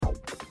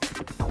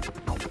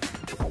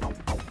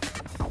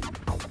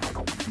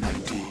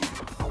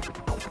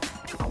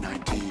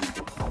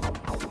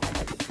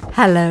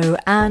Hello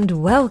and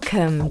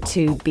welcome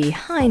to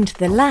Behind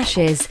the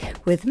Lashes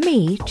with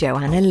me,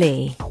 Joanna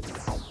Lee.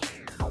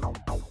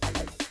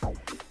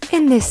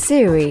 In this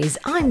series,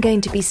 I'm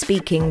going to be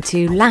speaking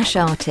to lash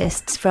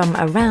artists from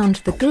around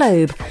the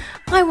globe.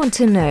 I want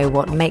to know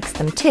what makes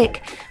them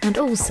tick and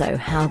also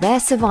how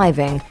they're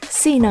surviving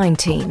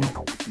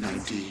C19.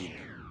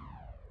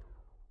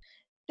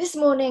 This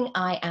morning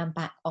I am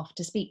back off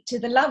to speak to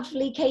the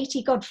lovely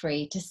Katie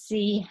Godfrey to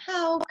see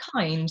how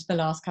kind the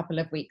last couple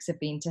of weeks have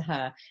been to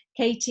her.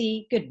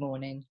 Katie, good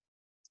morning.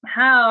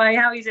 Hi,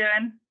 how are you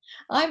doing?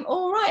 I'm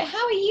all right.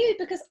 How are you?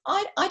 Because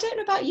I don't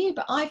know about you,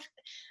 but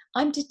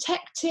I'm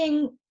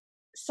detecting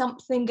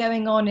something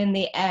going on in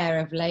the air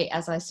of late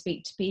as I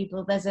speak to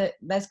people.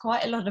 There's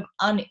quite a lot of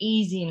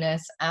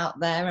uneasiness out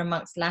there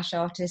amongst lash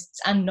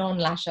artists and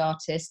non-lash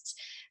artists.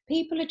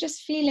 People are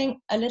just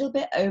feeling a little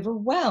bit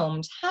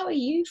overwhelmed. How are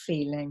you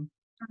feeling?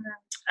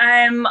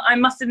 I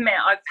must admit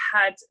I've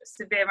had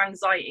severe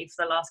anxiety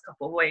for the last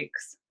couple of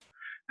weeks.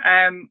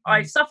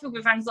 I've suffered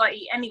with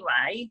anxiety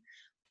anyway,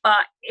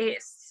 but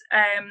it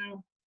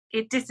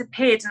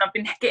disappeared and I've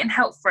been getting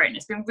help for it and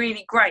it's been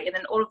really great, and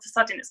then all of a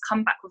sudden it's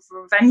come back with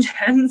a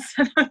vengeance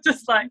and I'm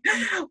just like,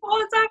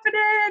 what's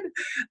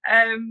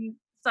happening?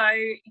 So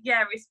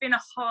yeah, it's been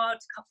a hard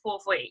couple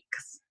of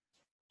weeks.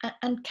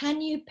 And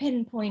can you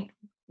pinpoint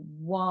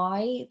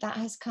why that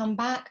has come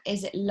back?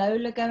 Is it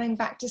Lola going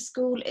back to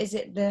school? Is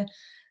it the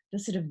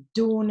sort of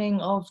dawning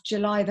of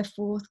July the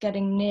 4th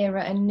getting nearer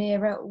and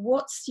nearer?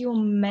 What's your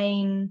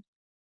main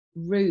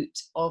root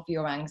of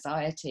your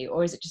anxiety,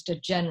 or is it just a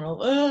general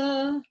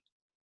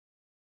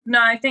No,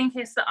 I think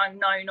it's the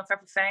unknown of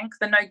everything,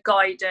 the no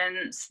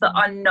guidance, the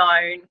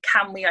unknown.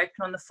 Can we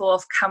open on the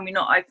 4th? Can we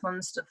not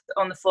open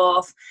on the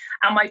 4th?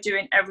 Am I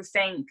doing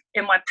everything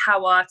in my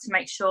power to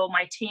make sure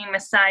my team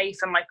is safe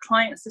and my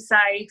clients are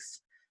safe?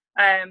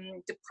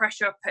 The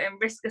pressure of putting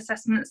risk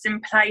assessments in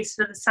place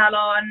for the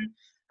salon,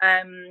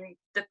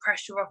 the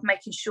pressure of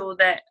making sure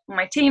that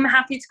my team are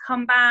happy to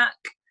come back.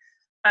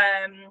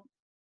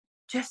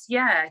 Just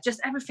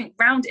everything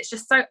around it's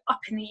just so up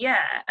in the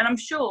air, and I'm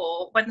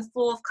sure when the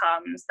 4th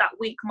comes, that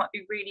week might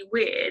be really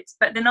weird,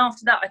 but then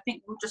after that I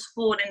think we'll just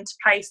fall into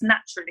place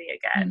naturally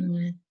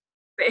again.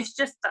 But it's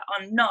just that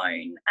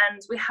unknown,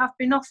 and we have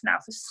been off now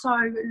for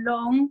so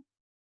long.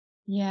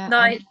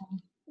 Like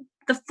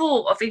the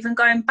thought of even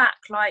going back,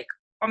 like,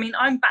 I mean,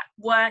 I'm back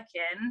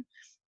working,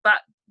 but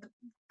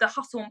the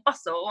hustle and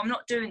bustle, I'm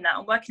not doing that.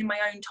 I'm working in my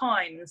own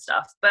time and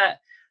stuff, but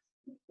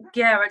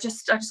yeah, I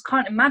just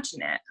can't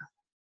imagine it.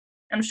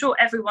 I'm sure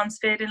everyone's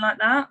feeling like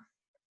that.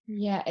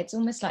 Yeah, it's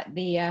almost like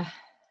the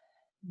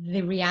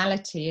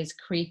reality is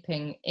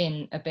creeping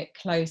in a bit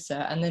closer,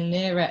 and the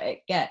nearer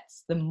it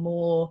gets, the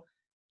more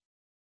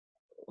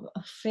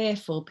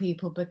fearful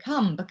people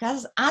become,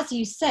 because as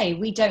you say,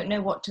 we don't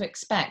know what to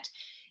expect.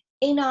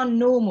 In our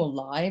normal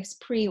lives,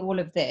 pre all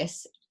of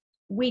this,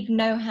 we'd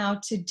know how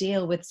to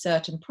deal with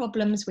certain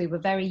problems. We were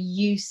very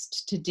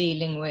used to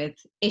dealing with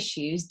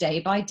issues day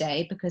by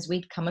day because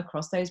we'd come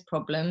across those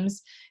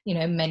problems,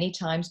 many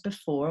times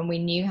before, and we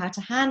knew how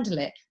to handle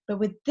it. But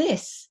with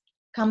this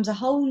comes a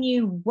whole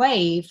new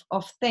wave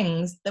of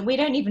things that we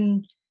don't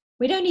even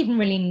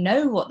really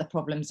know what the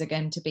problems are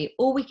going to be.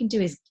 All we can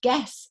do is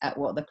guess at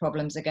what the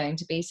problems are going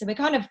to be. So we're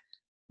kind of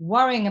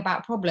worrying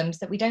about problems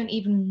that we don't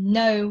even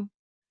know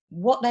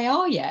what they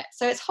are yet.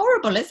 So it's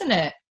horrible, isn't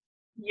it?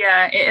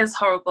 Yeah, it is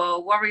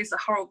horrible. Worry is a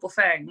horrible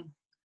thing.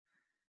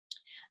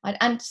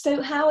 And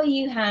so how are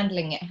you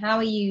handling it? How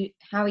are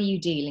you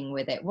dealing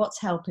with it?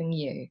 What's helping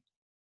you?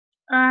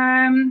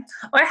 I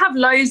have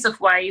loads of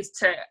ways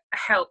to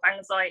help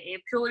anxiety,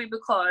 purely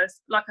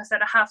because, like I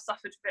said, I have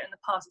suffered with it in the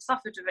past. I've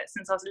suffered with it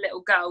since I was a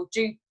little girl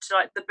due to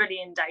like the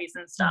bullying days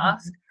and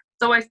stuff.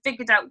 So I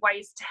figured out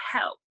ways to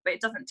help, but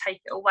it doesn't take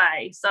it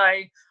away. So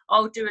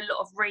I'll do a lot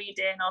of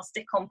reading. I'll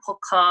stick on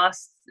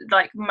podcasts,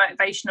 like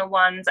motivational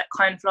ones that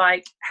kind of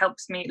like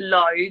helps me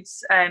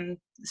loads.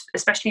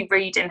 Especially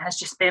reading has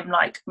just been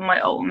like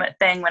my ultimate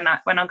thing when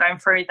I'm going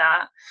through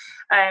that.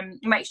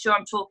 Make sure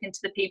I'm talking to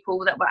the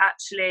people that will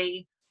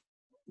actually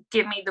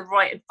give me the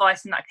right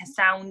advice and that I can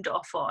sound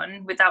off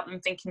on without them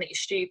thinking that you're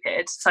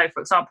stupid. So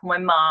for example, my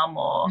mum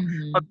or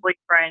my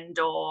boyfriend,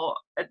 or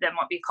there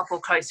might be a couple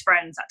of close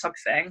friends, that type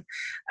of thing.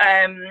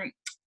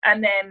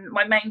 And then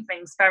my main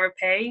thing's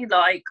therapy.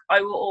 Like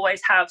I will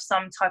always have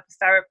some type of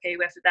therapy,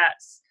 whether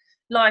that's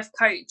life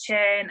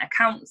coaching, a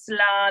counsellor.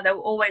 I'll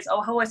always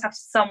have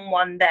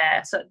someone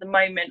there. So at the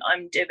moment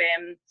I'm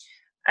doing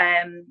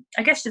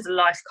I guess she's a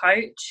life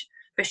coach,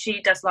 but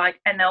she does like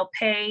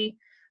NLP.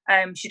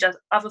 She does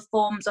other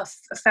forms of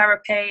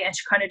therapy, and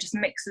she kind of just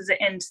mixes it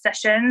into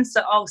sessions.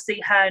 So I'll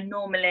see her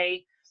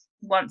normally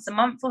once a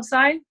month or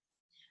so.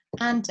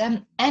 And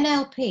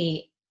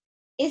NLP,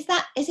 is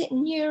it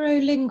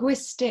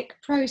neuro-linguistic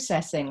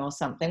processing or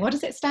something? What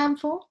does it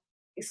stand for?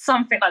 It's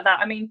something like that.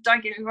 I mean,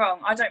 don't get me wrong,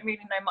 I don't really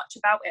know much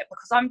about it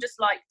because I'm just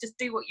like, just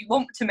do what you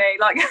want to me,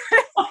 like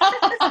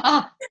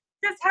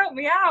just help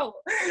me out.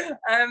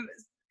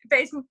 But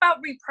it's about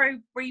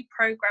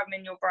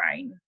reprogramming your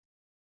brain.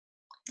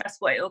 That's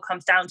what it all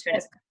comes down to. And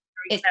it's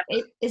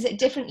is it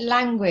different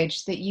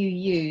language that you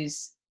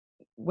use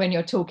when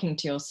you're talking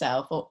to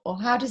yourself, or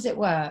how does it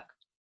work?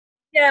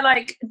 Yeah,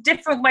 like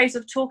different ways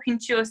of talking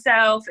to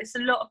yourself. It's a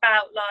lot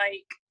about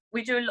like,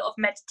 we do a lot of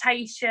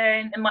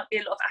meditation. It might be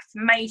a lot of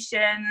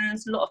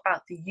affirmations, a lot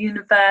about the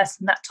universe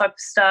and that type of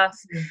stuff.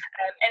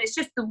 And it's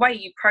just the way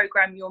you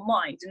program your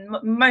mind. And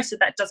most of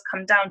that does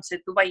come down to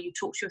the way you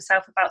talk to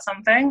yourself about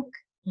something.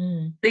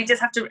 So you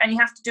just have to, and you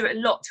have to do it a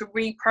lot to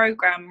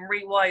reprogram and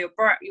rewire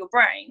your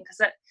brain,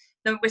 because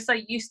we're so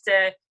used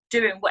to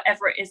doing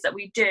whatever it is that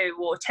we do,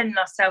 or telling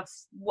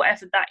ourselves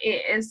whatever that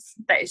is,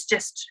 that it's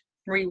just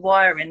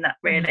rewiring that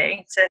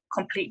really to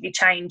completely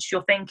change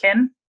your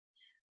thinking.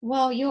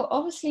 Well, you're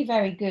obviously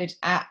very good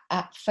at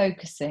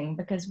focusing,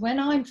 because when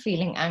I'm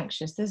feeling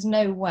anxious, there's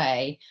no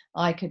way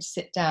I could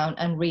sit down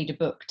and read a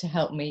book to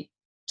help me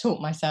talk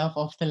myself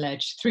off the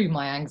ledge through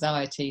my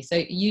anxiety.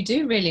 So you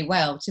do really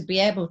well to be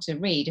able to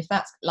read, if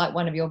that's like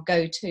one of your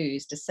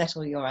go-tos to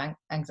settle your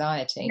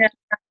anxiety. Yeah.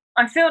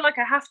 I feel like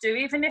I have to,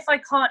 even if I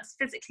can't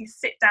physically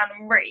sit down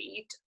and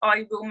read,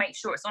 I will make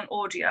sure it's on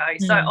audio.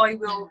 So I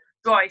will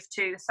drive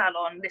to the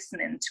salon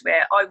listening to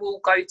it. I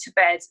will go to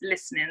bed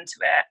listening to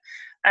it.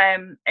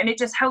 And it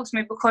just helps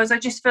me, because I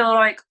just feel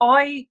like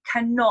I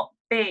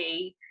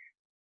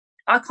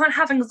can't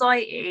have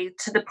anxiety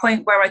to the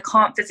point where I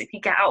can't physically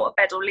get out of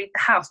bed or leave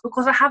the house,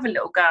 because I have a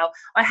little girl,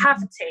 I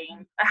have a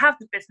team, I have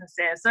the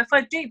businesses. So if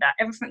I do that,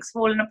 everything's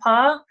falling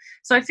apart.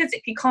 So I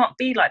physically can't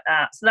be like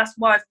that. So that's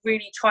why I've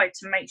really tried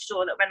to make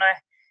sure that when I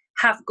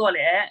have got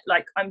it,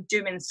 like, I'm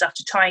doing stuff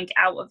to try and get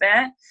out of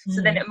it.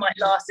 So then it might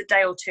last a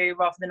day or two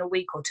rather than a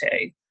week or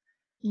two.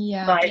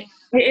 Yeah, like,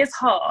 it is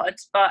hard,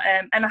 but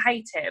and I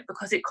hate it,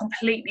 because it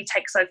completely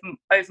takes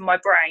over my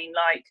brain.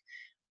 Like,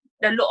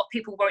 a lot of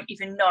people won't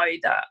even know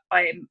that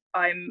I'm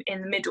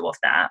in the middle of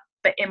that,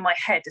 but in my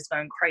head it's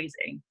going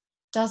crazy.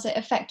 Does it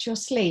affect your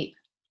sleep?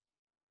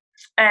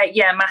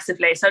 Yeah,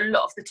 massively. So a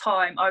lot of the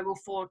time I will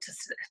fall to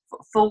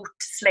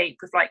sleep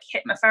with like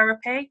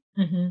hypnotherapy.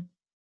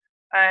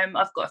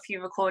 I've got a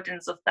few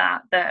recordings of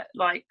that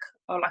like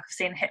I've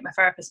seen a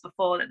hypnotherapist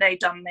before that they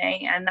done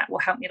me, and that will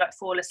help me like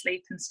fall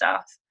asleep and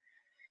stuff.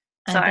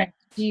 And so then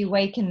do you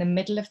wake in the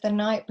middle of the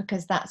night?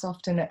 Because that's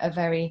often a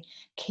very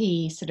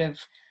key sort of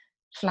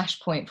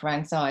flashpoint for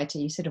anxiety.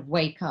 You sort of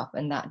wake up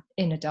and that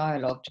inner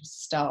dialogue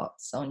just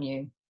starts on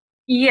you.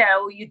 Yeah,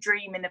 or you're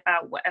dreaming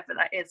about whatever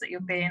that is that you're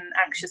being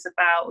anxious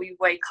about, or you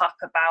wake up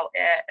about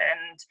it.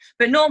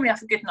 But normally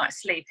after a good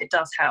night's sleep, it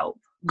does help.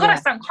 God, I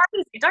sound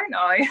crazy, don't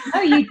I?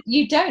 No,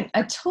 you don't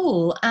at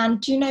all. And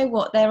do you know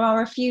what? There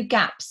are a few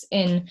gaps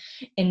in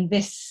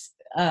this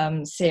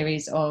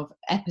series of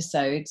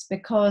episodes,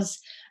 because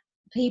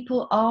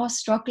people are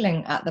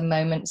struggling at the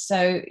moment.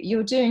 So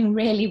you're doing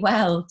really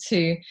well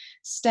to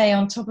stay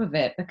on top of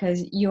it,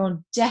 because you're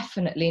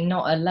definitely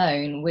not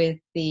alone with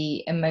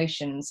the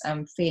emotions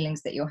and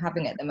feelings that you're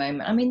having at the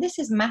moment. I mean, this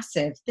is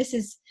massive. This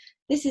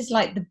is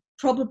like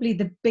probably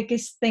the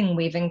biggest thing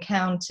we've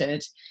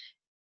encountered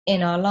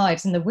in our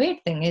lives. And the weird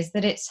thing is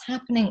that it's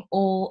happening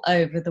all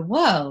over the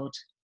world.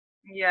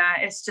 Yeah,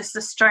 it's just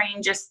the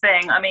strangest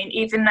thing. I mean,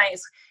 even though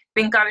it's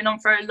been going on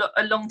for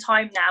a long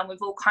time now, and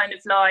we've all kind of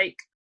like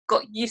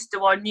got used to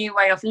our new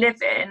way of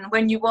living,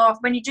 when you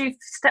do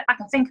step back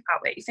and think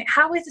about it, you think,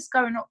 how is this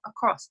going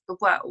across the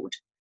world?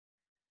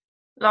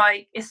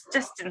 Like, it's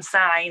just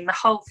insane, the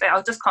whole thing.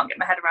 I just can't get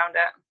my head around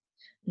it.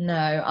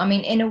 No, I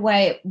mean, in a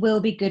way it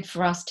will be good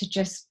for us to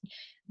just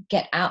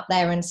get out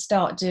there and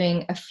start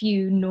doing a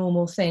few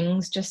normal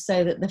things, just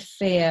so that the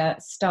fear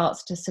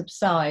starts to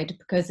subside,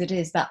 because it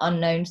is that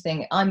unknown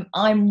thing.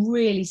 I'm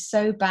really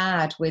so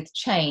bad with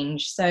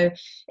change, so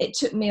it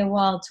took me a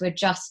while to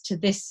adjust to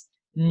this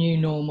new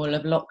normal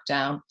of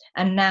lockdown,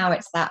 and now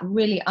it's that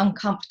really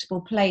uncomfortable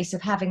place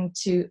of having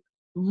to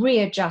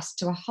readjust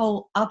to a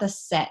whole other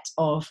set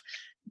of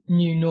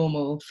new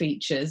normal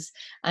features.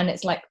 And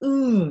it's like,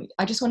 ooh,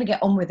 I just want to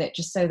get on with it,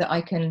 just so that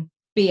I can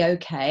be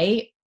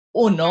okay,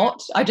 or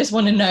not. I just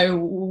want to know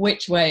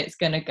which way it's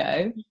going to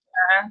go.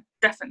 Yeah,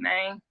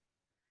 definitely.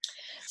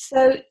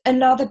 So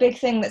another big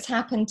thing that's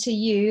happened to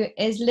you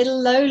is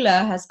little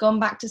Lola has gone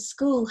back to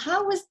school.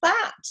 How was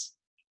that?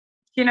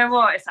 You know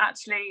what? It's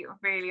actually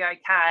really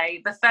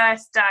okay. The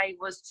first day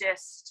was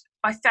just,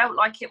 I felt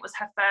like it was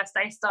her first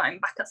day starting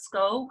back at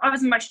school. I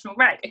was emotional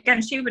wreck.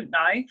 Again, she wouldn't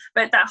know,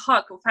 but that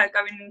hug of her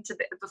going into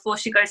before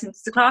she goes into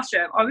the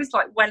classroom, I was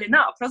like welling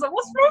up. I was like,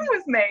 what's wrong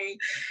with me?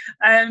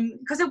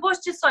 Because it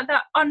was just like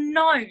that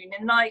unknown,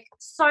 and like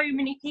so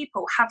many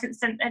people haven't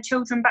sent their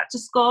children back to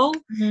school.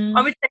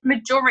 I would say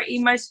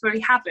majority most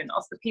really haven't,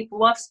 of the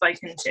people I've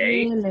spoken to.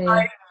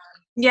 Really?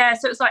 Yeah,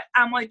 so it's like,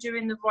 am I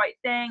doing the right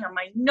thing? Am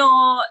I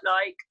not?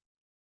 Like,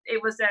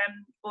 it was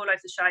all over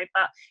the show,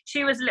 but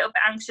she was a little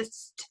bit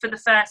anxious for the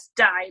first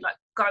day, like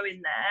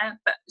going there,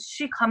 but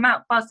she come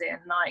out buzzing.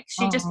 Like,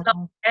 she just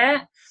loved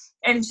it,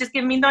 and she's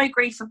giving me no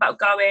grief about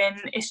going.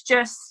 It's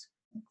just,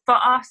 for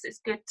us, it's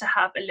good to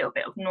have a little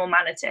bit of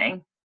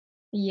normality.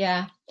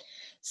 Yeah.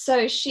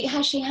 So has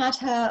she had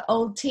her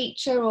old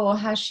teacher, or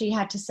has she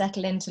had to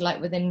settle into like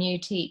with a new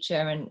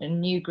teacher and a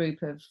new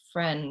group of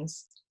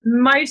friends?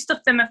 Most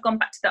of them have gone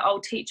back to their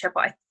old teacher,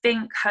 but I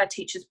think her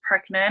teacher's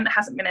pregnant. It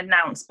hasn't been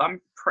announced, but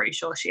I'm pretty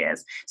sure she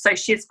is. So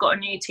she's got a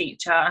new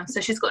teacher.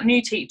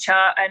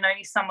 And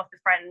only some of the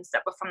friends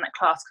that were from that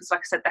class, because like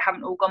I said, they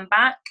haven't all gone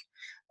back.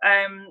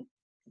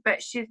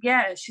 But she's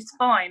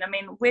fine. I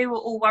mean, we were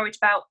all worried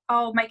about,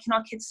 making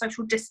our kids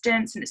social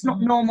distance, and it's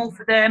not normal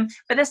for them.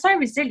 But they're so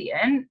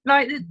resilient.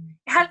 Like, it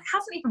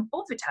hasn't even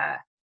bothered her.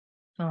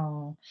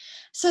 Oh,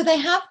 so they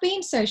have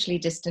been socially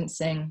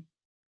distancing.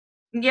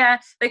 Yeah,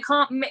 they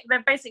can't mix.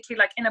 They're basically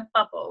like in a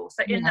bubble.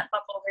 So in that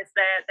bubble is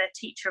their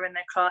teacher in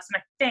their class,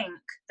 and I think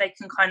they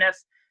can kind of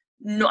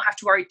not have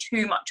to worry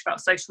too much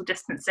about social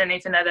distancing,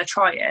 even though they're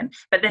trying.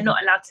 But they're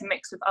not allowed to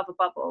mix with other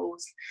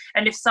bubbles.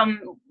 And if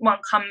someone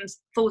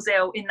falls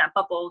ill in that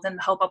bubble, then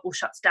the whole bubble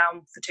shuts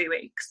down for 2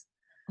 weeks.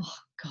 Oh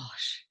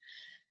gosh.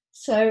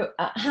 So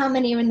how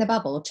many are in the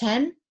bubble?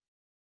 10?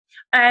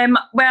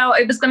 Well,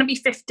 it was going to be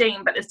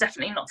 15, but there's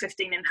definitely not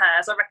 15 in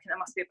hers. I reckon there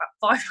must be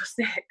about 5 or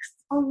 6.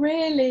 Oh,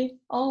 really?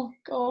 Oh,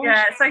 gosh.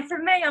 Yeah, so for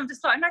me, I'm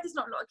just like, I know there's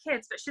not a lot of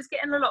kids, but she's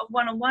getting a lot of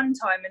one-on-one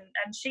time,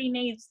 and she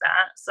needs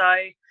that. So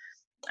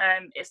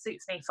it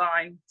suits me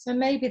fine. So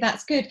maybe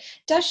that's good.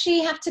 Does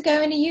she have to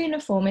go in a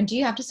uniform, and do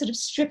you have to sort of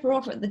strip her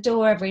off at the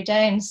door every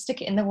day and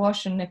stick it in the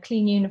wash and a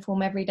clean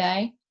uniform every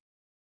day?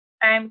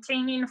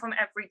 Clean uniform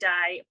every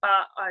day,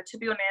 but to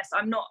be honest,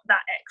 I'm not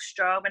that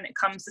extra when it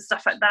comes to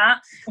stuff like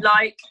that.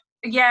 Like,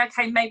 yeah,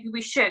 okay, maybe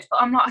we should,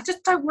 but I'm like, I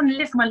just don't want to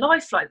live my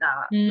life like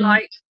that.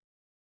 Like,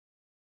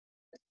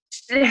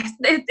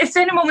 if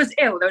anyone was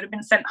ill, they would have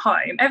been sent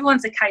home.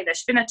 Everyone's okay there.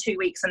 She's been there 2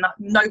 weeks, and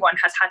no one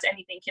has had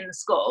anything in the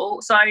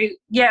school. So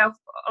yeah,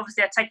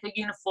 obviously I take her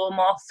uniform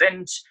oll,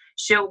 and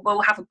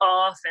we'll have a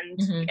bath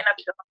and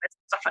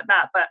stuff like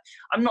that. But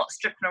I'm not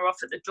stripping her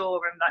off at the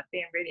door and like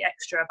being really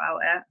extra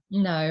about it.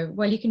 No,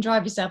 well, you can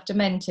drive yourself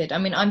demented. I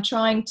mean, I'm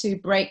trying to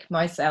break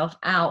myself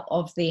out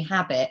of the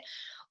habit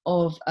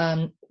of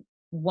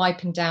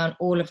wiping down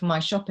all of my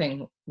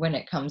shopping when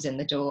it comes in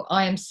the door.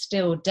 I am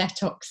still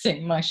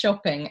detoxing my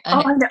shopping.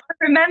 And I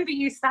remember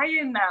you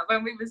saying that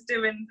when we was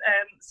doing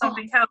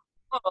something else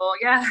before,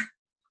 yeah.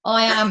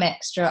 I am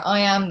extra. I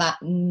am that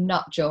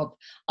nut job.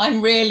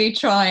 I'm really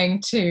trying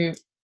to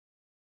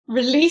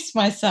release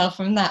myself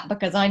from that,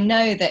 because I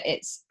know that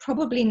it's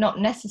probably not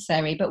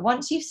necessary. But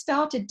once you've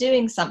started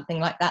doing something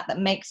like that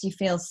makes you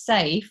feel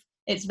safe,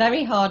 it's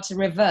very hard to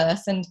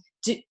reverse and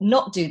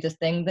not do the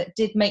thing that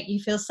did make you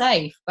feel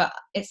safe. But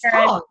it's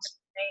hard.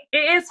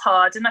 It is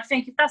hard, and I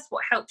think if that's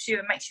what helps you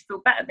and makes you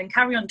feel better, then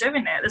carry on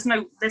doing it.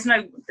 There's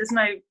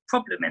no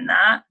problem in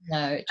that.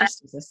 No, it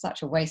just is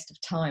such a waste of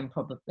time,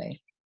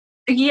 probably.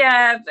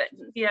 Yeah, but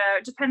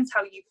it depends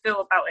how you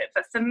feel about it.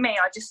 But for me,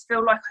 I just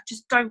feel like I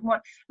just don't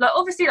want, like,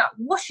 obviously, like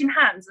washing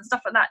hands and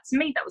stuff like that. To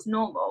me, that was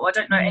normal. I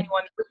don't know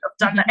anyone who would have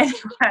done that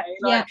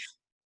anyway.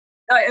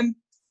 Like,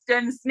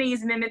 then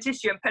sneezing in the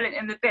tissue and putting it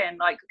in the bin.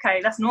 Like,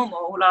 okay, that's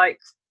normal. Like,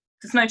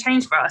 there's no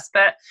change for us.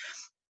 But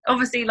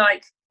obviously,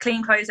 like,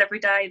 clean clothes every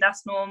day,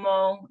 that's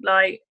normal.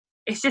 Like,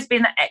 it's just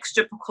being that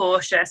extra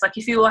precautious. Like,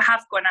 if you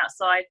have gone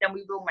outside, then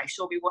we will make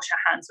sure we wash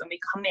our hands when we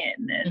come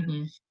in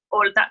and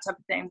all of that type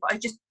of thing. But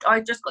I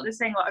just got this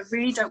thing, like, I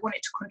really don't want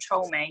it to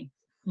control me.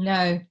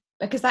 No,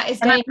 because that is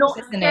dangerous,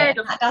 isn't it?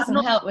 That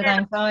doesn't help with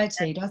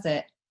anxiety, does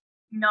it?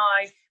 No,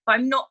 but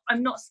I'm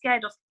not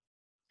scared of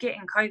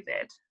getting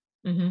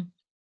COVID.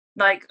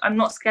 Like, I'm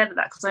not scared of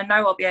that, because I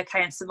know I'll be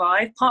okay and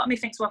survive. Part of me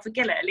thinks, well,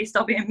 forget it, at least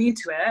I'll be immune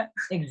to it.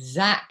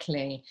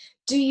 Exactly.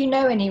 Do you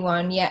know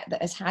anyone yet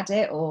that has had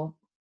it? Or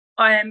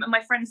I am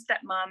my friend's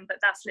stepmom, but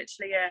that's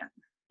literally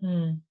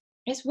it.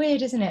 It's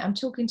weird, isn't it? I'm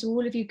talking to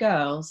all of you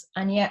girls,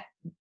 and yet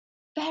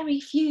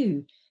very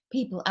few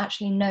people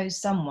actually know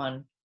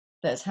someone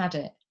that's had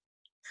it.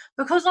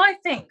 Because I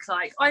think,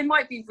 like, I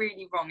might be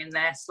really wrong in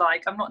this,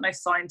 like, I'm not no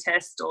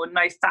scientist or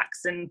no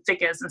facts and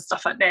figures and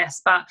stuff like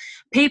this, but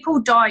people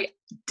die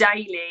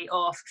daily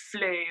of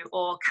flu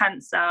or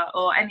cancer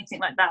or anything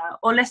like that.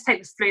 Or let's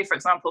take the flu, for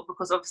example,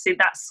 because obviously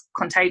that's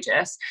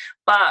contagious,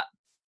 but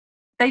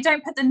they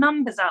don't put the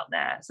numbers out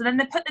there. So then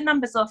they put the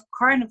numbers of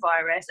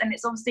coronavirus, and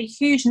it's obviously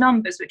huge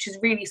numbers, which is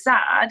really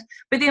sad,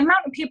 but the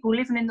amount of people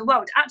living in the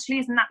world actually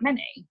isn't that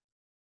many.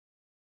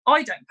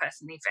 I don't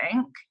personally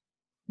think.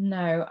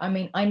 No, I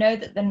mean, I know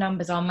that the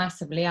numbers are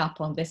massively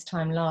up on this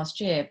time last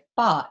year,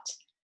 but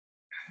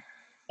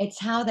it's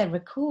how they're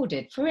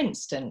recorded. For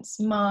instance,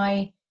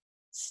 my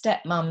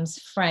stepmom's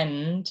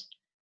friend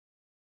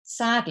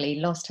sadly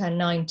lost her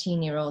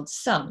 19-year-old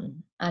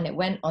son, and it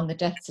went on the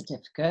death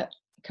certificate,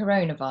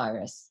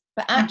 coronavirus.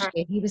 But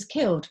actually, he was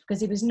killed because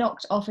he was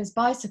knocked off his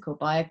bicycle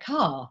by a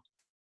car.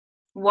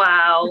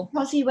 Wow.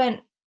 Because he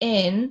went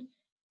in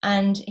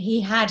and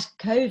he had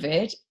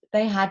COVID,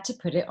 they had to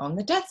put it on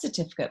the death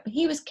certificate. But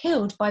he was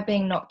killed by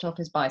being knocked off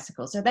his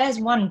bicycle. So there's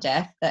one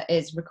death that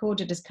is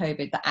recorded as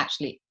COVID that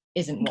actually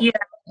isn't what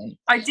happened.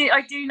 I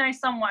do know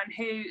someone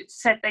who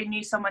said they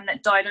knew someone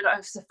that died, I don't know if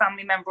it's a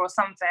family member or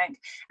something,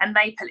 and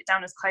they put it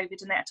down as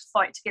COVID, and they had to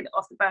fight to get it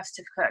off the birth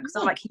certificate, because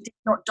I'm like, he did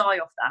not die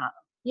of that.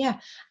 Yeah.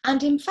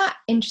 And in fact,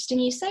 interesting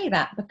you say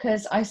that,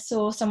 because I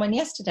saw someone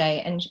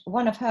yesterday and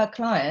one of her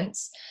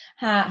clients,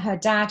 her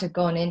dad had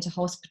gone into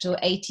hospital,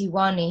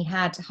 81. He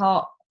had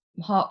heart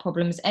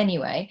problems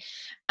anyway.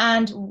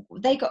 And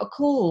they got a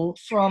call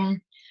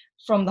from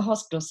the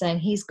hospital saying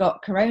he's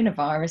got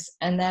coronavirus,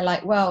 and they're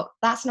like, well,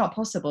 that's not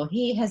possible.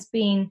 He has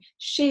been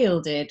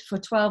shielded for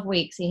 12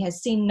 weeks. He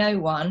has seen no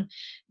one.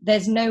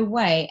 There's no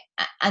way.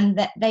 And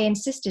that they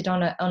insisted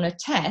on a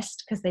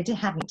test, because they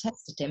hadn't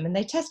tested him, and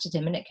they tested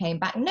him and it came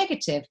back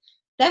negative.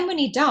 Then when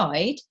he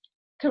died,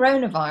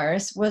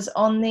 coronavirus was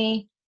on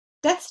the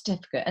death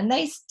certificate, and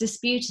they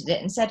disputed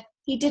it and said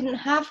he didn't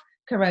have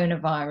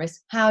coronavirus.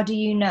 How do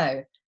you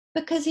know?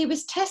 Because he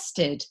was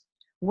tested.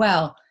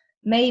 Well,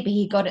 maybe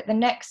he got it the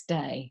next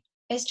day.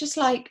 It's just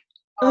like,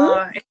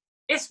 but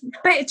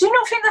do you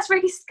not think that's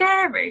really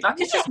scary? Like,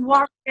 it's just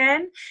worrying.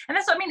 And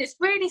that's what I mean. It's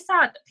really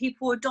sad that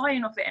people are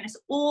dying of it, and it's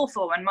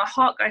awful. And my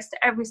heart goes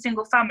to every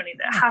single family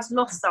that has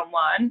lost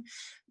someone.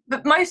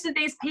 But most of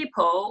these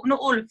people, not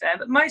all of them,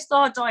 but most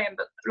are dying,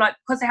 but like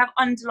because they have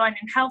underlying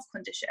health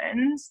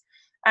conditions.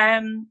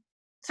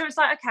 So it's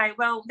like, okay,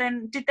 well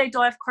then, did they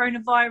die of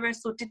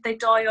coronavirus, or did they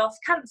die of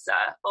cancer,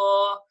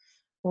 or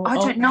I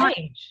don't know.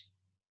 Age.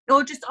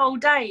 Or just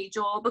old age,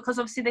 or because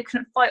obviously they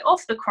couldn't fight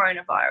off the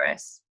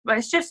coronavirus. But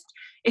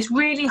it's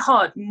really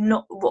hard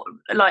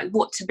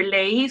what to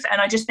believe. And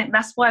I just think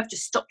that's why I've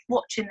just stopped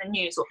watching the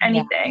news or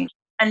anything,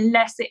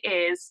 unless it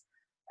is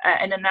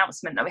an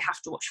announcement that we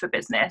have to watch for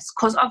business,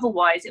 because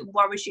otherwise it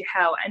worries you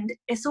hell, and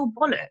it's all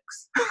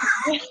bollocks.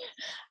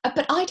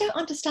 But I don't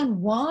understand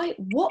why.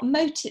 What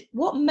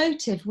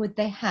motive would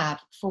they have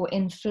for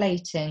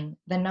inflating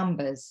the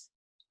numbers?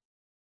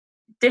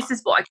 This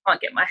is what I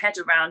can't get my head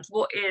around.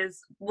 What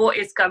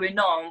is going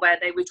on where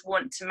they would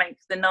want to make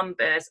the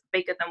numbers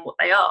bigger than what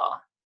they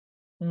are?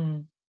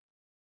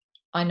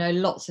 I know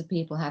lots of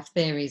people have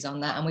theories on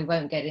that, and we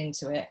won't get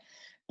into it.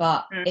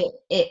 But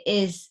it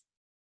is,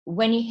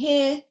 when you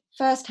hear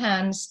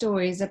firsthand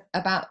stories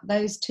about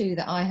those two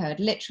that I heard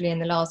literally in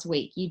the last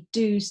week, you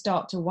do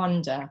start to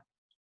wonder.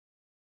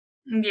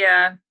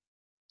 Yeah,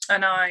 I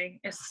know.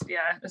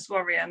 It's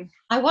worrying.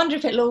 I wonder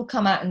if it'll all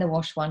come out in the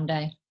wash one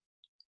day.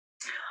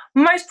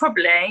 Most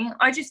probably.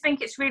 I just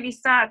think it's really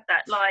sad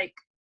that like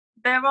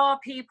there are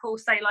people,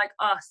 say like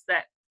us,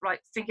 that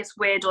like think it's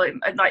weird, or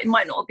like it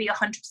might not be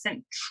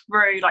 100%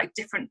 true, like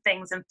different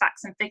things and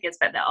facts and figures,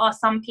 but there are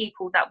some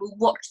people that will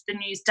watch the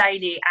news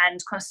daily and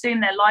consume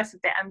their life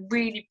with it and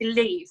really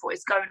believe what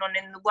is going on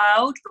in the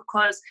world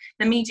because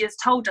the media's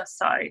told us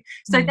so.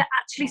 So they're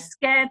actually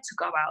scared to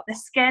go out, they're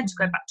scared to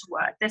go back to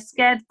work, they're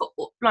scared for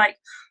like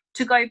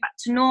to go back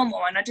to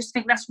normal, and I just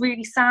think that's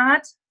really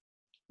sad.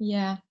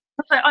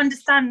 I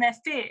understand their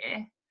fear,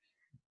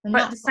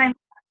 but at the same,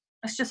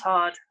 it's just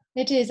hard.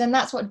 It is, and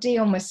that's what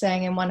Dion was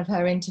saying in one of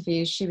her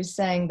interviews. She was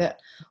saying that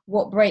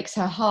what breaks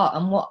her heart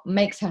and what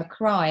makes her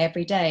cry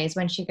every day is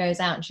when she goes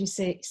out and she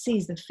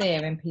sees the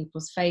fear in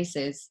people's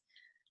faces.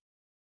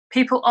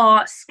 People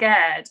are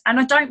scared, and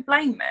I don't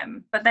blame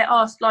them, but they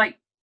are like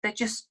they're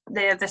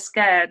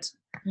scared.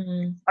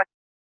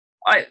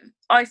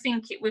 I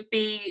think it would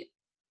be.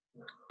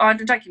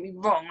 Don't get me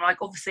wrong, like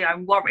obviously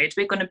I'm worried.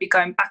 We're going to be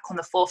going back on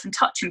the 4th and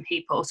touching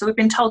people. So we've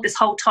been told this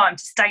whole time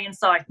to stay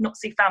inside, not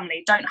see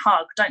family, don't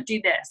hug, don't do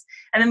this.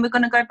 And then we're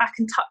going to go back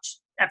and touch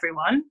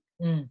everyone.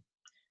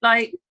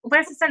 Like,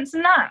 where's the sense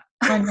in that?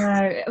 I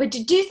know.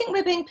 Do you think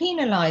we're being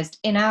penalised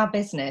in our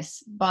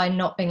business by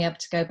not being able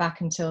to go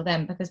back until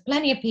then? Because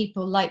plenty of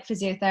people like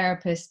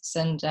physiotherapists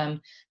and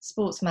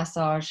sports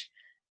massage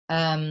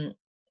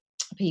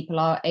people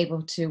are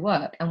able to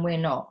work and we're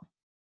not.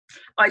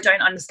 I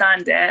don't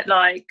understand it.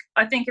 Like,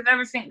 I think if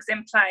everything's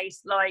in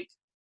place, like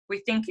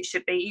we think it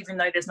should be, even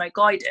though there's no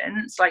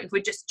guidance, like if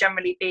we're just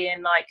generally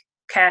being like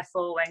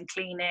careful and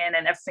cleaning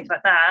and everything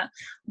like that,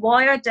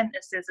 why are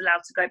dentists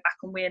allowed to go back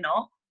and we're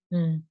not?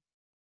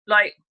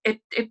 Like,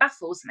 it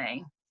baffles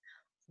me.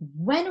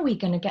 When are we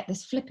going to get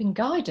this flipping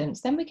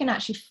guidance? Then we can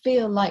actually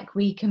feel like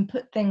we can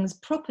put things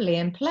properly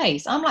in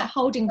place. I'm like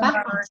holding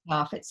back on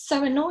stuff. It's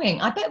so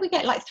annoying. I bet we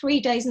get like 3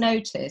 days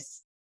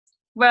notice.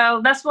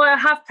 Well, that's why I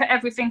have put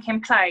everything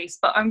in place,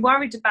 but I'm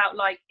worried about,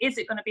 like, is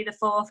it going to be the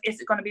 4th? Is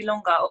it going to be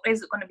longer? Or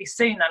is it going to be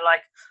sooner? Like,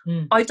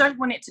 I don't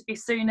want it to be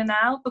sooner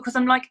now, because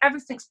I'm like,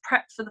 everything's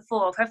prepped for the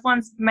 4th.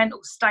 Everyone's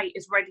mental state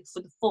is ready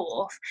for the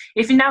 4th.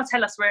 If you now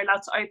tell us we're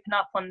allowed to open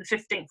up on the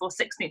 15th or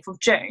 16th of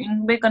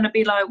June, we're going to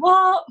be like,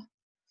 what?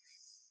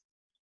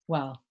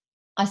 Well,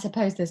 I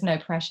suppose there's no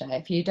pressure.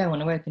 If you don't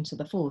want to open till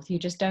the 4th, you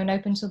just don't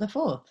open till the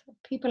 4th.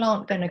 People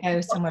aren't going to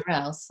go somewhere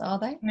else, are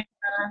they? Yeah.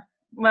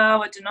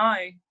 Well, I don't know.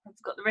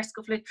 I've got the risk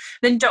of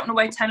then don't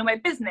want to turn away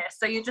business.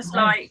 So you're just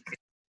like, it's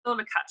all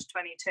a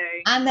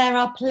catch-22. And there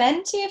are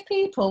plenty of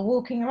people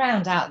walking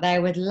around out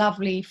there with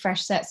lovely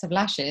fresh sets of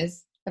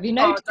lashes. Have you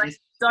noticed?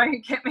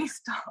 Don't get me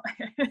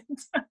started.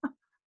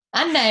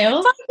 And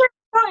nails.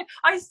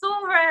 I saw,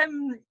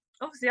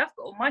 obviously I've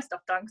got all my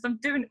stuff done because I'm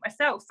doing it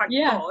myself, thank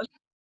God.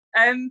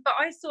 But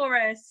I saw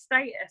a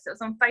status, it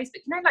was on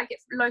Facebook, you know, like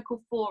it's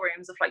local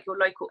forums of like your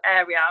local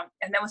area,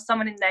 and there was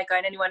someone in there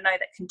going, anyone know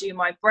that can do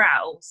my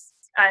brows?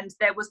 and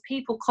there was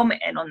people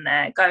commenting on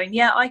there going,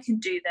 yeah, I can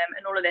do them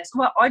and all of this.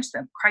 Well, I just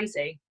went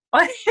crazy.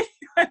 I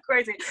went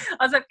crazy.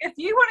 I was like, if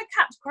you want to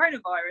catch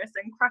coronavirus,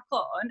 then crack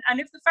on. And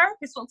if the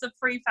therapist wants a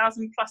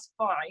 3,000 plus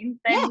fine,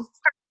 then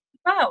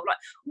well, like,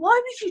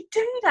 why would you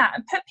do that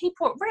and put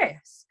people at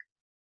risk?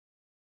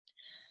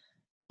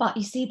 But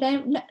you see,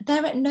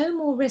 they're at no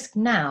more risk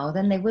now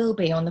than they will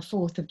be on the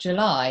 4th of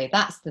July.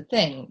 That's the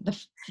thing.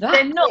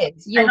 They're not.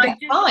 You'll get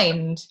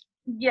fined.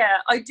 Yeah,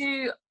 I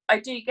do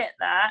get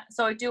that.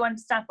 So I do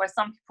understand why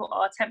some people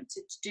are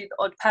tempted to do the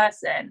odd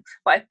person.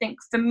 But I think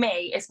for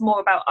me, it's more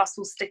about us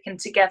all sticking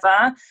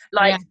together.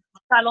 Like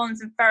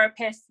salons and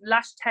therapists,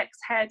 lash techs,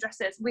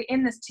 hairdressers, we're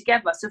in this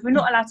together. So if we're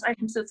not allowed to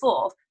open till the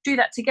 4th, do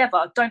that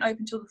together. Don't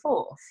open till the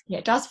 4th. Yeah,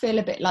 it does feel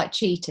a bit like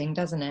cheating,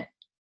 doesn't it?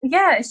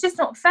 Yeah, it's just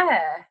not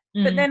fair.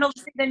 But then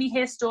obviously then you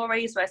hear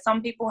stories where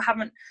some people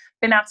haven't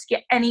been able to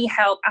get any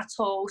help at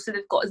all, so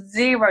they've got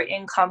zero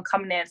income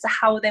coming in. So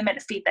how are they meant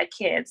to feed their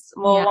kids?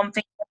 Well, I'm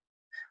thinking,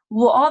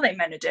 what are they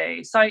meant to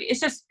do? So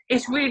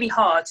it's really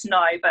hard to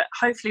know, but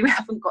hopefully we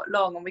haven't got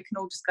long and we can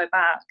all just go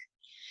back.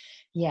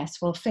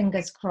 Yes, well,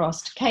 fingers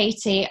crossed.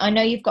 Katie, I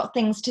know you've got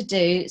things to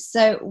do.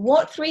 So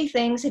what 3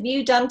 things have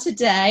you done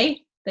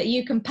today that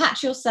you can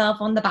pat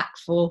yourself on the back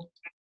for?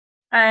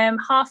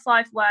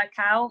 5:30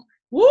 workout.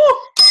 Woo!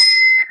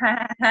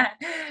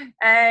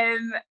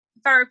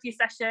 Therapy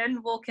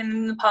session, walking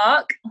in the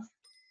park,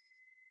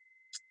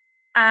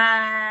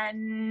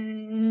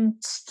 and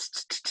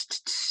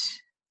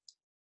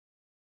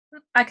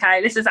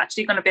okay, this is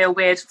actually going to be a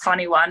weird,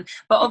 funny one,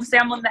 but obviously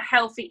I'm on the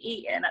healthy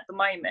eating at the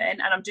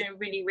moment and I'm doing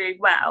really, really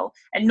well.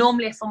 And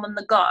normally if I'm on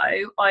the go,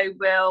 I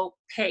will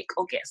pick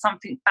or get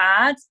something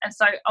bad. And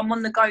so I'm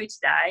on the go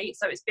today.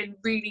 So it's been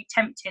really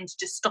tempting to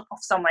just stop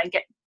off somewhere and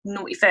get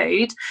naughty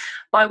food.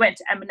 But I went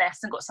to M&S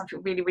and got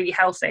something really, really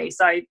healthy.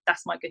 So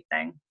that's my good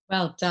thing.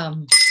 Well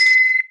done.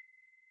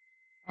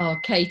 Oh,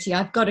 Katie,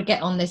 I've got to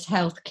get on this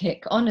health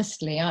kick.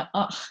 Honestly,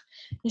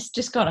 it's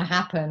just got to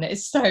happen.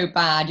 It's so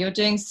bad. You're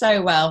doing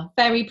so well.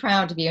 Very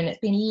proud of you. And it's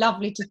been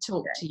lovely to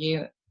talk to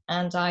you.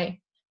 And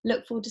I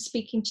look forward to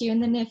speaking to you in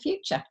the near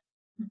future.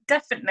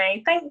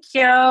 Definitely. Thank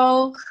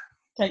you.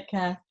 Take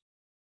care.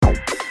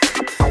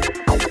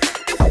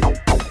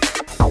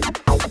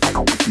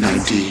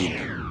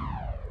 19.